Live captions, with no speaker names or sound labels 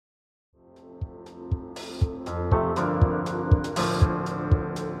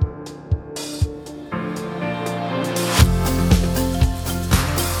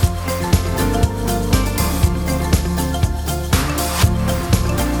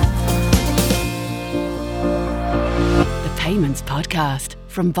Payments podcast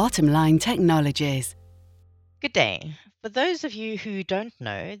from Bottomline Technologies. Good day. For those of you who don't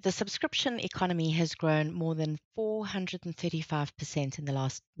know, the subscription economy has grown more than 435% in the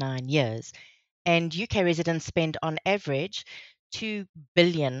last 9 years, and UK residents spend on average 2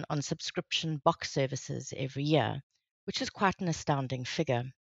 billion on subscription box services every year, which is quite an astounding figure.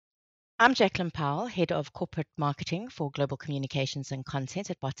 I'm Jacqueline Powell, Head of Corporate Marketing for Global Communications and Content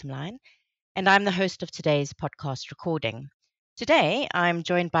at Bottomline, and I'm the host of today's podcast recording. Today, I'm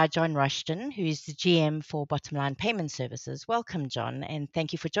joined by Jon Rushton, who is the GM for Bottomline Payment Services. Welcome, Jon, and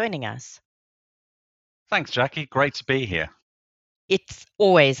thank you for joining us. Thanks, Jackie. Great to be here. It's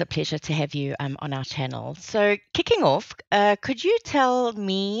always a pleasure to have you on our channel. So, kicking off, could you tell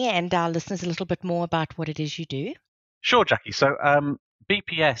me and our listeners a little bit more about what it is you do? Sure, Jackie. So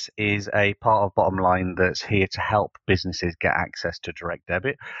BPS is a part of Bottomline that's here to help businesses get access to direct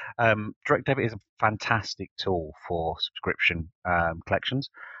debit. Direct debit is a fantastic tool for subscription collections.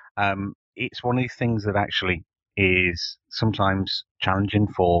 It's one of these things that actually is sometimes challenging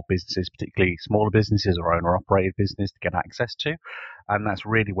for businesses, particularly smaller businesses or owner-operated business, to get access to, and that's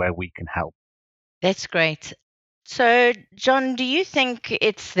really where we can help. That's great. So, Jon, do you think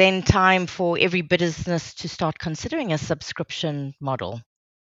it's then time for every business to start considering a subscription model?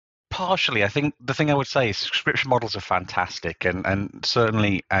 Partially, I think the thing I would say is subscription models are fantastic, and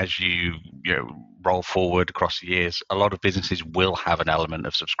certainly as you roll forward across the years, a lot of businesses will have an element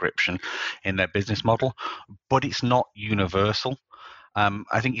of subscription in their business model, but it's not universal.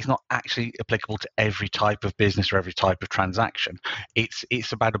 I think it's not actually applicable to every type of business or every type of transaction.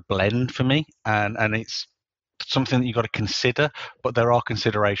 It's about a blend for me, and it's something that you've got to consider, but there are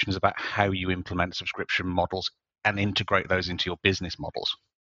considerations about how you implement subscription models and integrate those into your business models.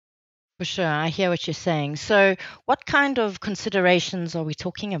 For sure, I hear what you're saying. So, what kind of considerations are we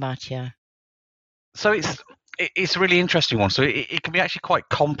talking about here? So it's a really interesting one. So it can be actually quite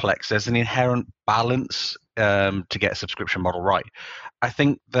complex. There's an inherent balance to get a subscription model right. I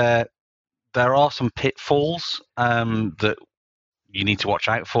think there are some pitfalls that you need to watch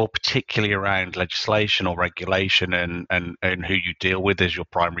out for, particularly around legislation or regulation and who you deal with as your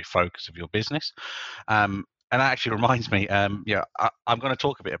primary focus of your business. And that actually reminds me, I'm going to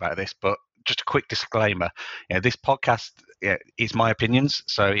talk a bit about this, but just a quick disclaimer. This podcast is my opinions,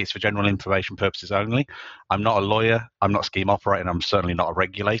 so it's for general information purposes only. I'm not a lawyer, I'm not a scheme operator, and I'm certainly not a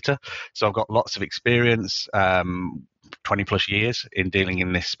regulator. So I've got lots of experience, 20 plus years in dealing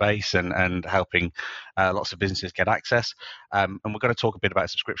in this space and helping lots of businesses get access. And we're going to talk a bit about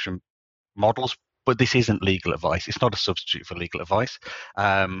subscription models, but this isn't legal advice. It's not a substitute for legal advice,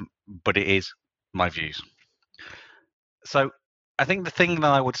 but it is my views. So I think the thing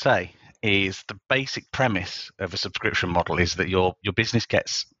that I would say is the basic premise of a subscription model is that your business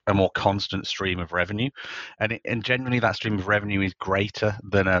gets a more constant stream of revenue, and generally that stream of revenue is greater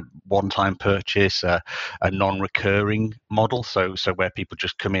than a one-time purchase, a non-recurring model. So where people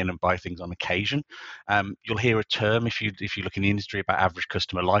just come in and buy things on occasion. You'll hear a term if you look in the industry about average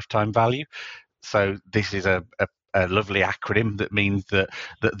customer lifetime value. So this is a lovely acronym that means that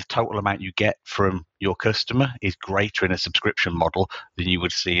the total amount you get from your customer is greater in a subscription model than you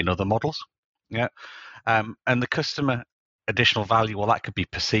would see in other models. Yeah, and the customer additional value, well, that could be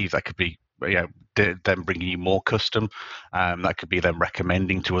perceived. That could be them bringing you more custom. That could be them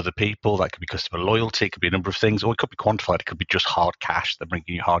recommending to other people. That could be customer loyalty. It could be a number of things, or it could be quantified. It could be just hard cash. They're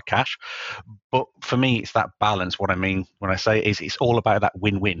bringing you hard cash. But for me, it's that balance. What I mean when I say is it's all about that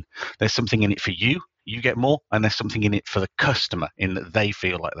win-win. There's something in it for you. You get more, and there's something in it for the customer in that they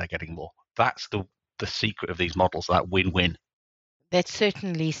feel like they're getting more. That's the secret of these models, that win-win. That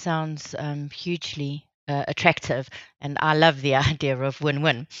certainly sounds hugely attractive, and I love the idea of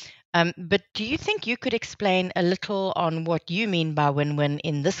win-win. But do you think you could explain a little on what you mean by win-win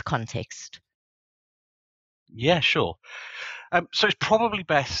in this context? Yeah, sure. So it's probably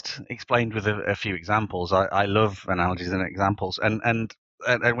best explained with a few examples. I love analogies and examples, and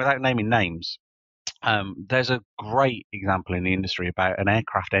without naming names, there's a great example in the industry about an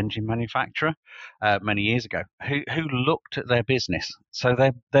aircraft engine manufacturer many years ago who looked at their business. So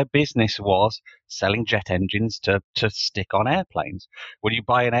their business was selling jet engines to stick on airplanes. When you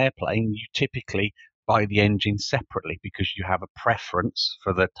buy an airplane, you typically buy the engine separately because you have a preference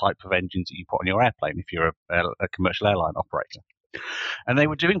for the type of engines that you put on your airplane if you're a commercial airline operator. And they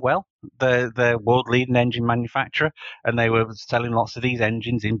were doing well. They're world-leading engine manufacturer, and they were selling lots of these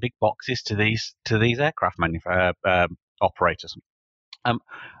engines in big boxes to these aircraft operators.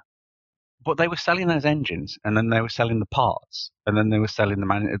 But they were selling those engines, and then they were selling the parts, and then they were selling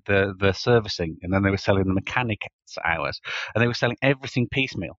the servicing, and then they were selling the mechanics hours, and they were selling everything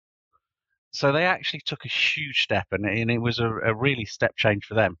piecemeal. So they actually took a huge step, and it was a really step change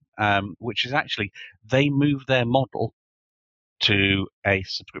for them, which is actually they moved their model to a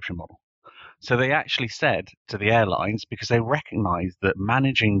subscription model. So they actually said to the airlines, because they recognized that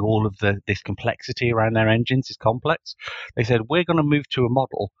managing all of this complexity around their engines is complex, they said, we're going to move to a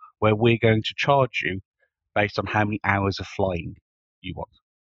model where we're going to charge you based on how many hours of flying you want.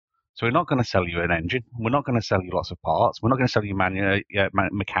 So we're not going to sell you an engine. We're not going to sell you lots of parts. We're not going to sell you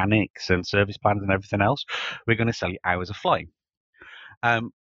mechanics and service plans and everything else. We're going to sell you hours of flying.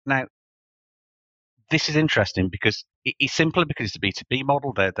 Now, this is interesting because it's simpler because it's a B2B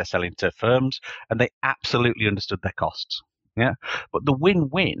model. They're selling to firms and they absolutely understood their costs. Yeah. But the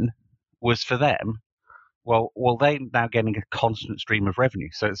win-win was for them. Well, they're now getting a constant stream of revenue.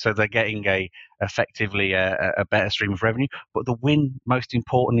 So they're getting effectively a better stream of revenue. But the win, most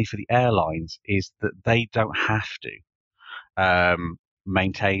importantly for the airlines, is that they don't have to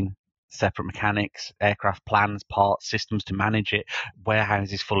maintain separate mechanics, aircraft plans, parts, systems to manage it,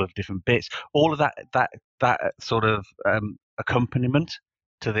 warehouses full of different bits, all of that sort of accompaniment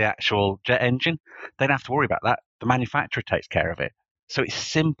to the actual jet engine. They don't have to worry about that. The manufacturer takes care of it. So it's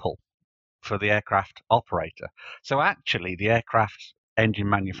simple for the aircraft operator. So actually, the aircraft engine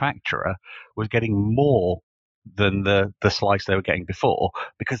manufacturer was getting more than the slice they were getting before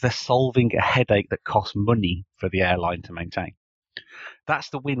because they're solving a headache that costs money for the airline to maintain. That's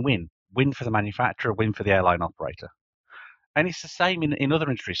the win-win. Win for the manufacturer, win for the airline operator. And it's the same in other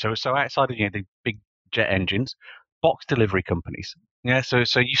industries. So outside of the big jet engines, box delivery companies. Yeah, so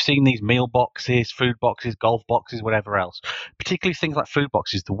you've seen these meal boxes, food boxes, golf boxes, whatever else. Particularly things like food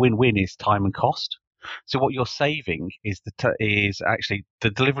boxes, the win-win is time and cost. So what you're saving is actually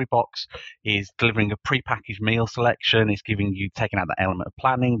the delivery box is delivering a pre-packaged meal selection. It's taking out the element of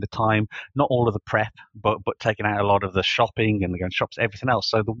planning, the time, not all of the prep, but taking out a lot of the shopping and the going shops, everything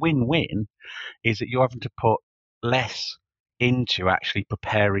else. So the win-win is that you're having to put less into actually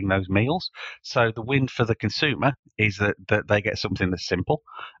preparing those meals. So the win for the consumer is that they get something that's simple,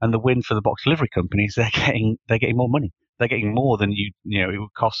 and the win for the box delivery companies, they're getting more money. They're getting more than it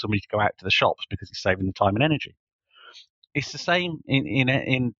would cost somebody to go out to the shops because it's saving the time and energy. It's the same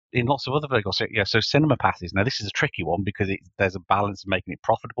in lots of other verticals. So cinema passes. Now this is a tricky one because there's a balance of making it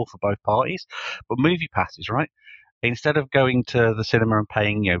profitable for both parties. But movie passes, right? Instead of going to the cinema and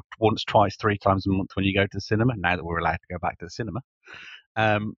paying, once, twice, three times a month when you go to the cinema, now that we're allowed to go back to the cinema,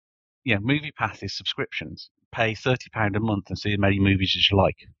 movie passes, subscriptions, pay £30 a month and see as many movies as you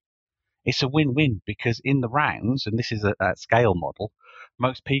like. It's a win-win because in the rounds, and this is a scale model,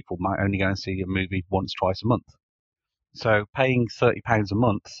 most people might only go and see a movie once, twice a month. So paying £30 a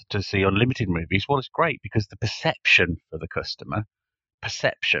month to see unlimited movies, well, it's great because the perception for the customer,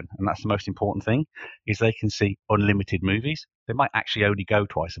 and that's the most important thing, is they can see unlimited movies. They might actually only go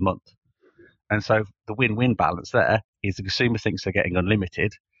twice a month. And so the win-win balance there is the consumer thinks they're getting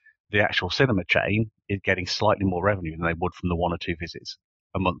unlimited. The actual cinema chain is getting slightly more revenue than they would from the one or two visits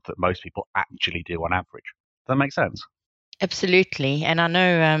a month that most people actually do on average. Does that make sense? Absolutely. And I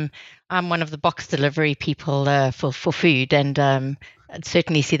know I'm one of the box delivery people for food, and I'd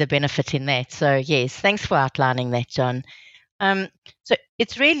certainly see the benefit in that. So, yes, thanks for outlining that, John. So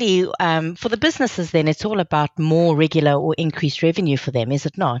it's really for the businesses then, it's all about more regular or increased revenue for them, is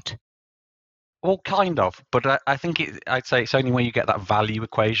it not? Well, kind of, but I think I'd say it's only when you get that value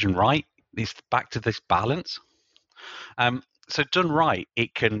equation right. It's back to this balance. So done right,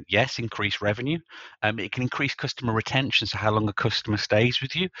 it can, yes, increase revenue. It can increase customer retention, so how long a customer stays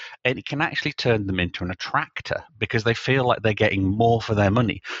with you, and it can actually turn them into an attractor because they feel like they're getting more for their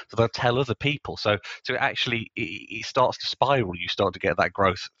money. So they'll tell other people. So actually, it starts to spiral. You start to get that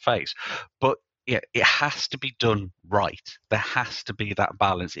growth phase, but yeah, it has to be done right. There has to be that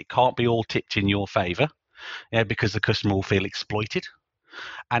balance. It can't be all tipped in your favor, because the customer will feel exploited,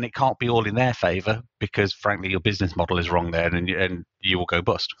 and it can't be all in their favor because, frankly, your business model is wrong there, and you will go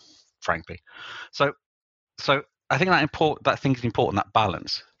bust, frankly. So I think that thing is important, that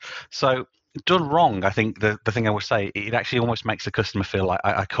balance. So done wrong, I think the thing I would say, it actually almost makes the customer feel like,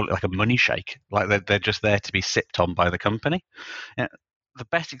 I call it like a money shake, like they're just there to be sipped on by the company. The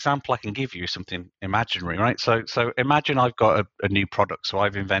best example I can give you is something imaginary, right? So imagine I've got a new product. So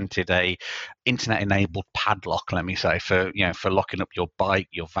I've invented a internet-enabled padlock, let me say, for locking up your bike,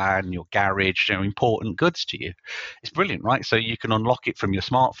 your van, your garage, important goods to you. It's brilliant, right? So you can unlock it from your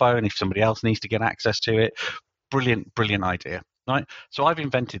smartphone if somebody else needs to get access to it. Brilliant idea, right? So I've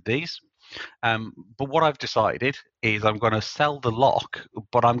invented these. But what I've decided is I'm going to sell the lock,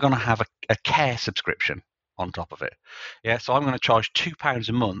 but I'm going to have a care subscription on top of it. Yeah, so I'm going to charge £2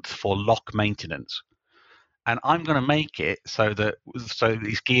 a month for lock maintenance. and I'm going to make it so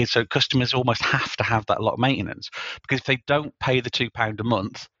it's geared so customers almost have to have that lock maintenance, because if they don't pay the £2 a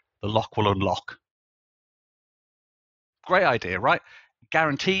month, the lock will unlock. Great idea, right?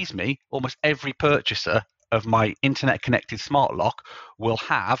 Guarantees me almost every purchaser of my internet connected smart lock will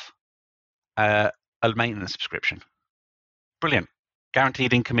have a maintenance subscription. Brilliant.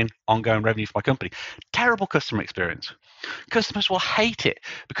 Guaranteed incoming, ongoing revenue for my company. Terrible customer experience. Customers will hate it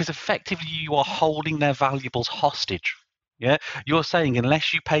because effectively you are holding their valuables hostage. Yeah, you're saying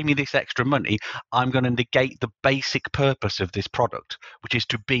unless you pay me this extra money, I'm going to negate the basic purpose of this product, which is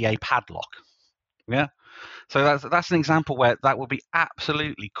to be a padlock. Yeah. So that's an example where that would be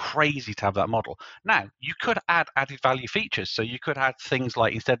absolutely crazy to have that model. Now, you could add added value features. So you could add things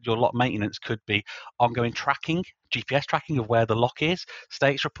like, instead your lock maintenance could be ongoing tracking, GPS tracking of where the lock is,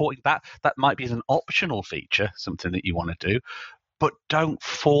 status reporting. That might be as an optional feature, something that you want to do, but don't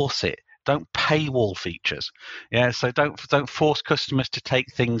force it. Don't paywall features. Yeah, so don't force customers to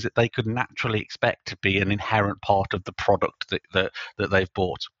take things that they could naturally expect to be an inherent part of the product that they've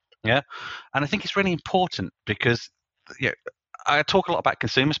bought. Yeah, and I think it's really important because I talk a lot about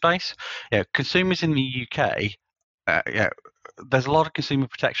consumer space. Consumers in the UK, there's a lot of consumer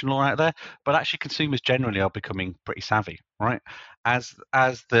protection law out there, but actually consumers generally are becoming pretty savvy, right? As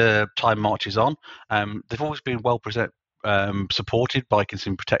the time marches on, they've always been supported by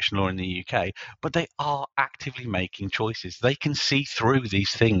consumer protection law in the UK, but they are actively making choices. They can see through these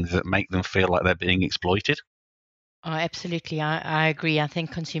things that make them feel like they're being exploited. Oh, absolutely. I agree. I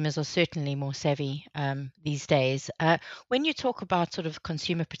think consumers are certainly more savvy these days. When you talk about sort of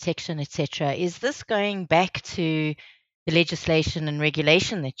consumer protection, etc., is this going back to the legislation and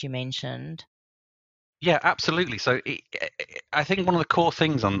regulation that you mentioned? Yeah, absolutely. So I think one of the core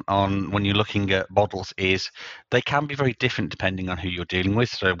things on when you're looking at models is they can be very different depending on who you're dealing with.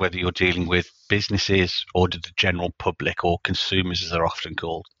 So whether you're dealing with businesses or the general public or consumers, as they're often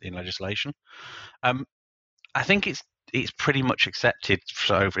called in legislation. I think it's pretty much accepted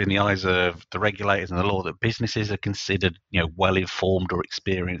in the eyes of the regulators and the law that businesses are considered, well-informed or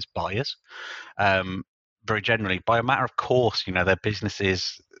experienced buyers. Very generally, by a matter of course, their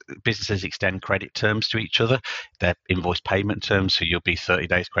businesses extend credit terms to each other. Their invoice payment terms, so you'll be 30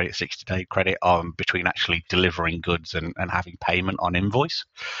 days credit, 60-day credit between actually delivering goods and having payment on invoice.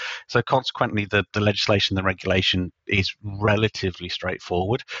 So consequently, the legislation, the regulation is relatively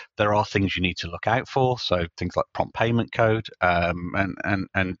straightforward. There are things you need to look out for, so things like prompt payment code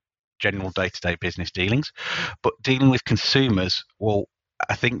and general day-to-day business dealings. But dealing with consumers, well,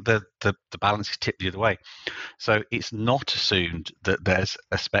 I think the balance is tipped the other way. So it's not assumed that there's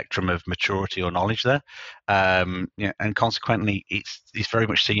a spectrum of maturity or knowledge there, and consequently, it's very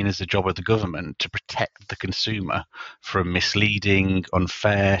much seen as the job of the government to protect the consumer from misleading,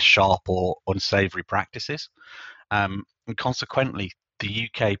 unfair, sharp, or unsavoury practices. And consequently, the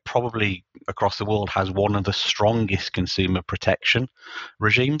UK probably across the world has one of the strongest consumer protection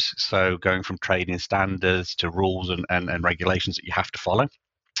regimes. So going from trading standards to rules and regulations that you have to follow.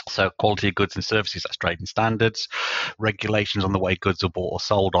 So quality of goods and services, that's trading standards, regulations on the way goods are bought or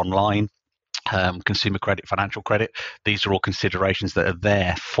sold online, consumer credit, financial credit. These are all considerations that are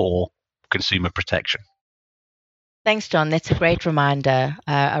there for consumer protection. Thanks, John. That's a great reminder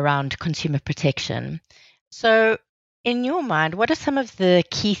around consumer protection. So, in your mind, what are some of the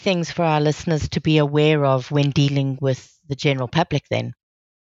key things for our listeners to be aware of when dealing with the general public then?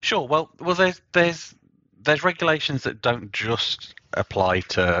 Sure. Well, there's regulations that don't just apply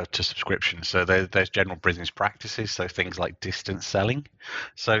to subscriptions. So there's general business practices. So things like distance selling.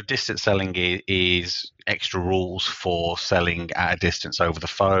 So distance selling is extra rules for selling at a distance over the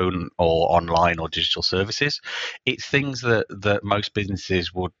phone or online or digital services. It's things that most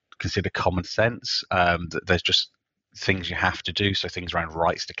businesses would consider common sense. There's just things you have to do. So things around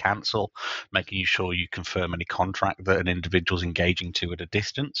rights to cancel, making sure you confirm any contract that an individual's engaging to at a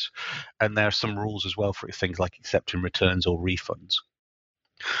distance. And there are some rules as well for things like accepting returns or refunds.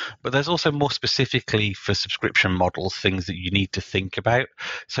 But there's also more specifically for subscription models, things that you need to think about.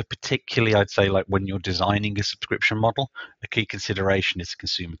 So particularly, I'd say like when you're designing a subscription model, a key consideration is the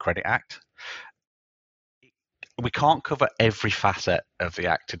Consumer Credit Act. We can't cover every facet of the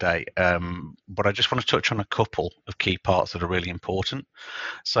Act today, but I just want to touch on a couple of key parts that are really important.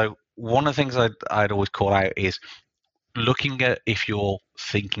 So one of the things I'd always call out is looking at, if you're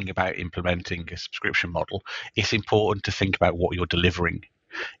thinking about implementing a subscription model, it's important to think about what you're delivering.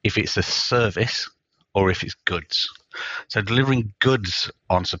 If it's a service or if it's goods. So delivering goods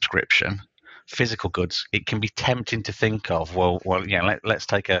on subscription, physical goods, it can be tempting to think of, let's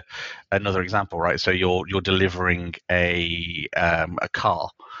take another example, right? So you're delivering a car.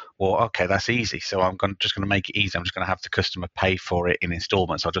 well, okay, that's easy. So I'm just going to make it easy. I'm just going to have the customer pay for it in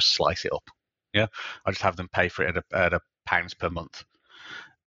installments. I'll just slice it up. Yeah, I just have them pay for it at a pounds per month.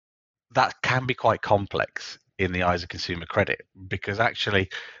 That can be quite complex in the eyes of consumer credit, because actually,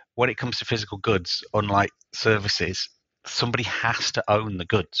 when it comes to physical goods, unlike services, somebody has to own the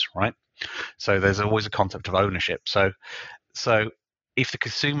goods, right? So there's always a concept of ownership. So if the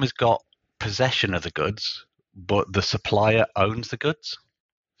consumer's got possession of the goods, but the supplier owns the goods,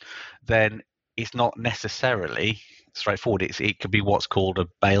 then it's not necessarily straightforward. It could be what's called a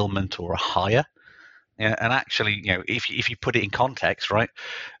bailment or a hire. Yeah, and actually, if you put it in context, right,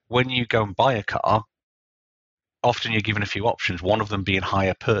 when you go and buy a car, often you're given a few options, one of them being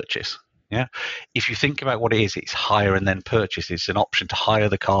hire purchase. Yeah. If you think about what it is, it's hire and then purchase. It's an option to hire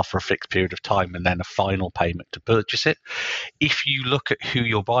the car for a fixed period of time and then a final payment to purchase it. If you look at who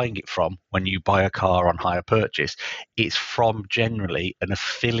you're buying it from when you buy a car on hire purchase, it's from generally an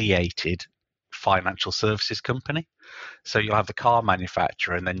affiliated financial services company. So you'll have the car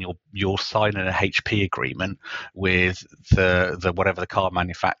manufacturer, and then you'll sign an HP agreement with the whatever the car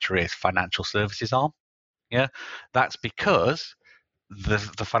manufacturer is, financial services arm. Yeah, that's because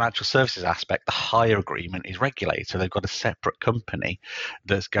the financial services aspect, the hire agreement, is regulated. So they've got a separate company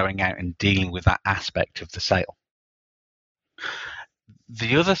that's going out and dealing with that aspect of the sale.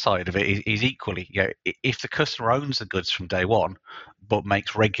 The other side of it is equally, if the customer owns the goods from day one, but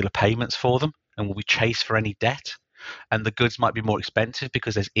makes regular payments for them and will be chased for any debt, and the goods might be more expensive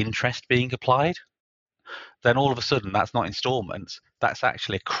because there's interest being applied, then all of a sudden that's not installments, that's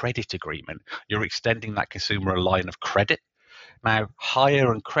actually a credit agreement. You're extending that consumer a line of credit. Now,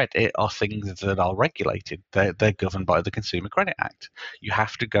 hire and credit are things that are regulated. They're governed by the Consumer Credit Act. You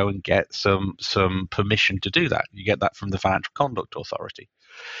have to go and get some permission to do that. You get that from the Financial Conduct Authority.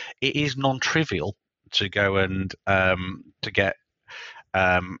 It is non-trivial to go and to get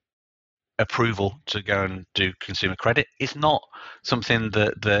approval to go and do consumer credit. It's not something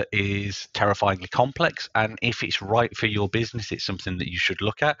that is terrifyingly complex, and if it's right for your business, it's something that you should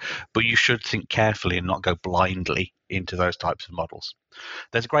look at, but you should think carefully and not go blindly into those types of models.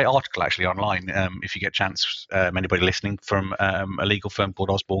 There's a great article actually online, if you get a chance, anybody listening, from a legal firm called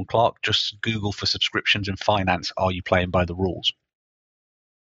Osborne Clarke. Just Google for subscriptions and finance, are you playing by the rules?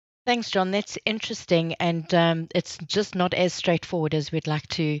 Thanks, John. That's interesting, and it's just not as straightforward as we'd like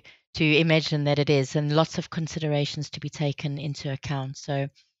to imagine that it is, and lots of considerations to be taken into account. So,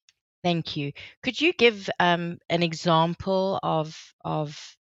 thank you. Could you give an example of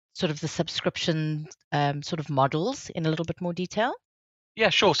sort of the subscription sort of models in a little bit more detail? Yeah,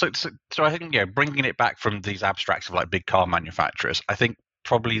 sure. So I think, bringing it back from these abstracts of like big car manufacturers, I think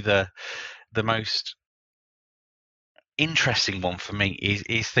probably the most interesting one for me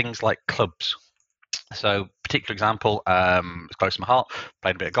is things like clubs. So, particular example, it's close to my heart.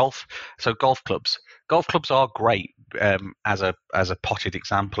 Played a bit of golf. So, golf clubs. Golf clubs are great as a potted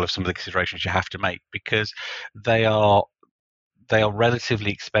example of some of the considerations you have to make, because they are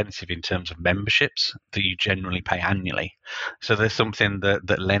relatively expensive in terms of memberships that you generally pay annually. So there's something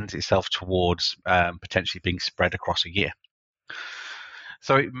that lends itself towards potentially being spread across a year.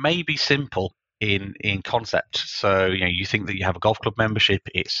 So it may be simple in concept. So you think that you have a golf club membership.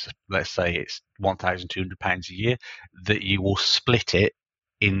 Let's say it's £1,200 a year, that you will split it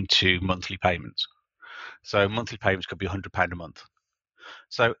into monthly payments. So monthly payments could be £100 a month.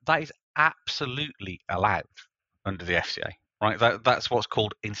 So that is absolutely allowed under the FCA. Right, that's what's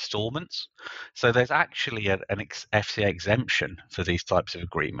called installments. So there's actually an FCA exemption for these types of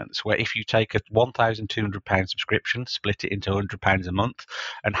agreements, where if you take a £1,200 subscription, split it into £100 a month,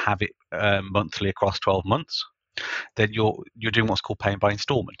 and have it monthly across 12 months, then you're doing what's called paying by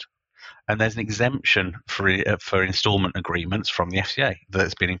instalment. And there's an exemption for instalment agreements from the FCA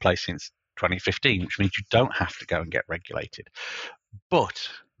that's been in place since 2015, which means you don't have to go and get regulated. But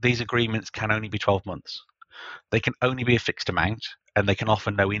these agreements can only be 12 months. They can only be a fixed amount, and they can offer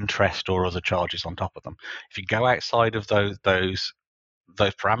no interest or other charges on top of them. If you go outside of those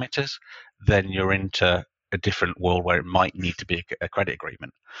parameters, then you're into a different world where it might need to be a credit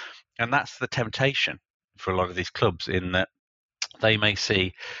agreement. And that's the temptation for a lot of these clubs, in that they may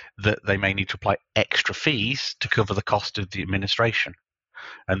see that they may need to apply extra fees to cover the cost of the administration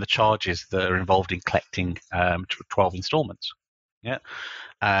and the charges that are involved in collecting 12 installments. Yeah.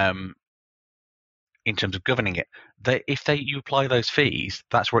 In terms of governing it, if you apply those fees,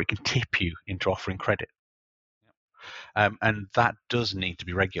 that's where it can tip you into offering credit. And that does need to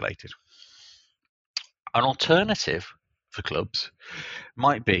be regulated. An alternative for clubs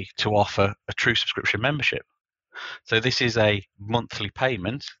might be to offer a true subscription membership. So this is a monthly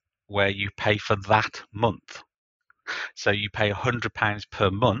payment where you pay for that month. So you pay £100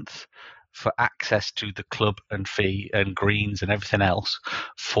 per month for access to the club and fee and greens and everything else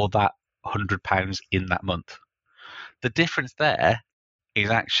for that £100 in that month. The difference there is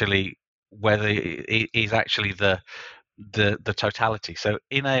actually whether it is actually the totality. So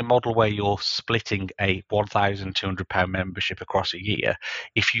in a model where you're splitting a £1,200 membership across a year,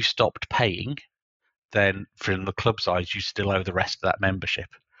 if you stopped paying, then from the club side, you still owe the rest of that membership.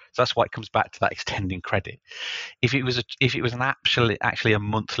 So that's why it comes back to that extending credit. If it was actually a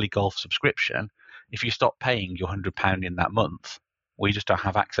monthly golf subscription, if you stop paying your £100 in that month, we just don't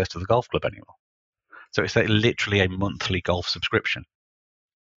have access to the golf club anymore. So it's literally a monthly golf subscription.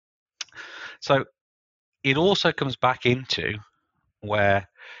 So it also comes back into where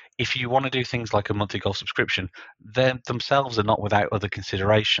if you want to do things like a monthly golf subscription, they themselves are not without other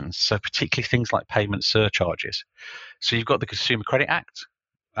considerations. So particularly things like payment surcharges. So you've got the Consumer Credit Act,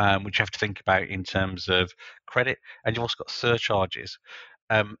 which you have to think about in terms of credit, and you've also got surcharges.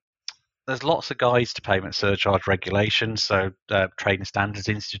 There's lots of guides to payment surcharge regulations. So Trade and Standards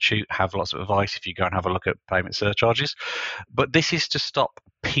Institute have lots of advice if you go and have a look at payment surcharges. But this is to stop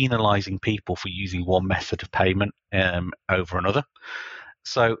penalising people for using one method of payment over another.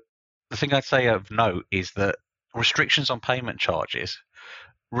 So the thing I'd say of note is that restrictions on payment charges,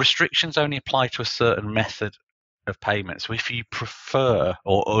 restrictions only apply to a certain method of payment. So if you prefer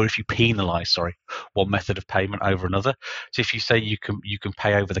or if you penalise, one method of payment over another. So if you say you can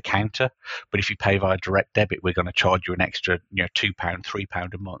pay over the counter, but if you pay via direct debit, we're going to charge you an extra, £2,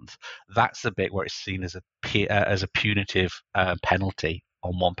 £3 a month. That's the bit where it's seen as a punitive penalty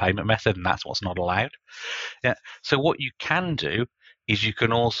on one payment method, and that's what's not allowed. Yeah. So what you can do is you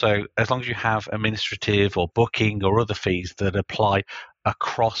can also, as long as you have administrative or booking or other fees that apply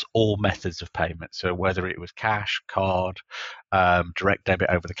across all methods of payment, so whether it was cash, card, direct debit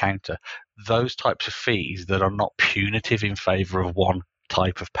over the counter, those types of fees that are not punitive in favour of one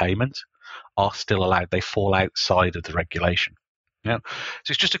type of payment are still allowed. They fall outside of the regulation. Yeah.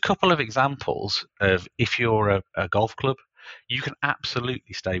 So it's just a couple of examples of if you're a golf club, you can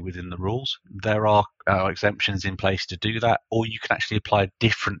absolutely stay within the rules. There are exemptions in place to do that, or you can actually apply a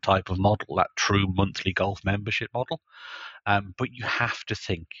different type of model, that true monthly golf membership model. But you have to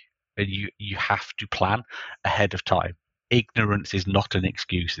think and you have to plan ahead of time. Ignorance is not an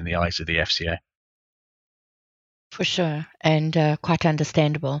excuse in the eyes of the FCA. For sure, and quite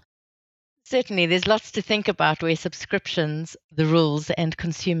understandable. Certainly, there's lots to think about where subscriptions, the rules, and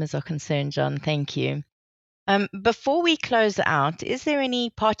consumers are concerned, John. Thank you. Before we close out, is there any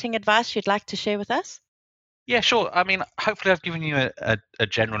parting advice you'd like to share with us? Yeah, sure. I mean, hopefully I've given you a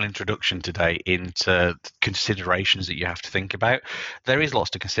general introduction today into considerations that you have to think about. There is lots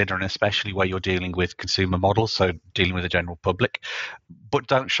to consider, and especially where you're dealing with consumer models, so dealing with the general public. But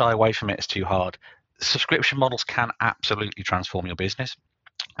don't shy away from it. It's too hard. Subscription models can absolutely transform your business.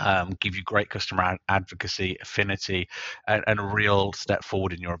 Give you great customer advocacy, affinity, and a real step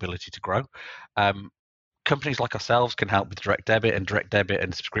forward in your ability to grow. Companies like ourselves can help with direct debit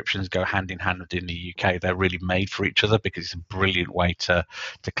and subscriptions go hand in hand in the UK. They're really made for each other because it's a brilliant way to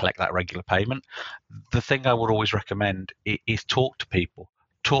collect that regular payment. The thing I would always recommend is talk to people.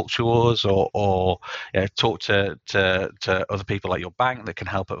 Talk to us or talk to other people like your bank that can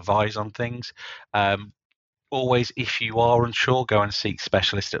help advise on things. Always, if you are unsure, go and seek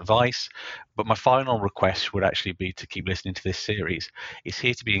specialist advice. But my final request would actually be to keep listening to this series. It's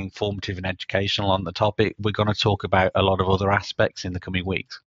here to be informative and educational on the topic. We're going to talk about a lot of other aspects in the coming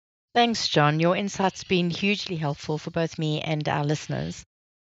weeks. Thanks, John. Your insight's been hugely helpful for both me and our listeners.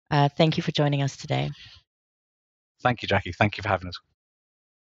 Thank you for joining us today. Thank you, Jackie. Thank you for having us.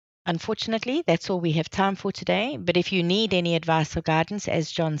 Unfortunately, that's all we have time for today. But if you need any advice or guidance,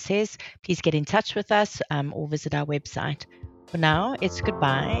 as John says, please get in touch with us or visit our website. For now, it's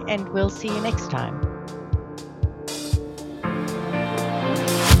goodbye, and we'll see you next time.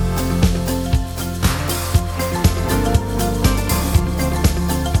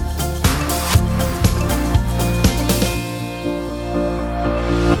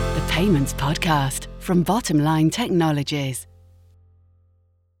 The Payments Podcast from Bottomline Technologies.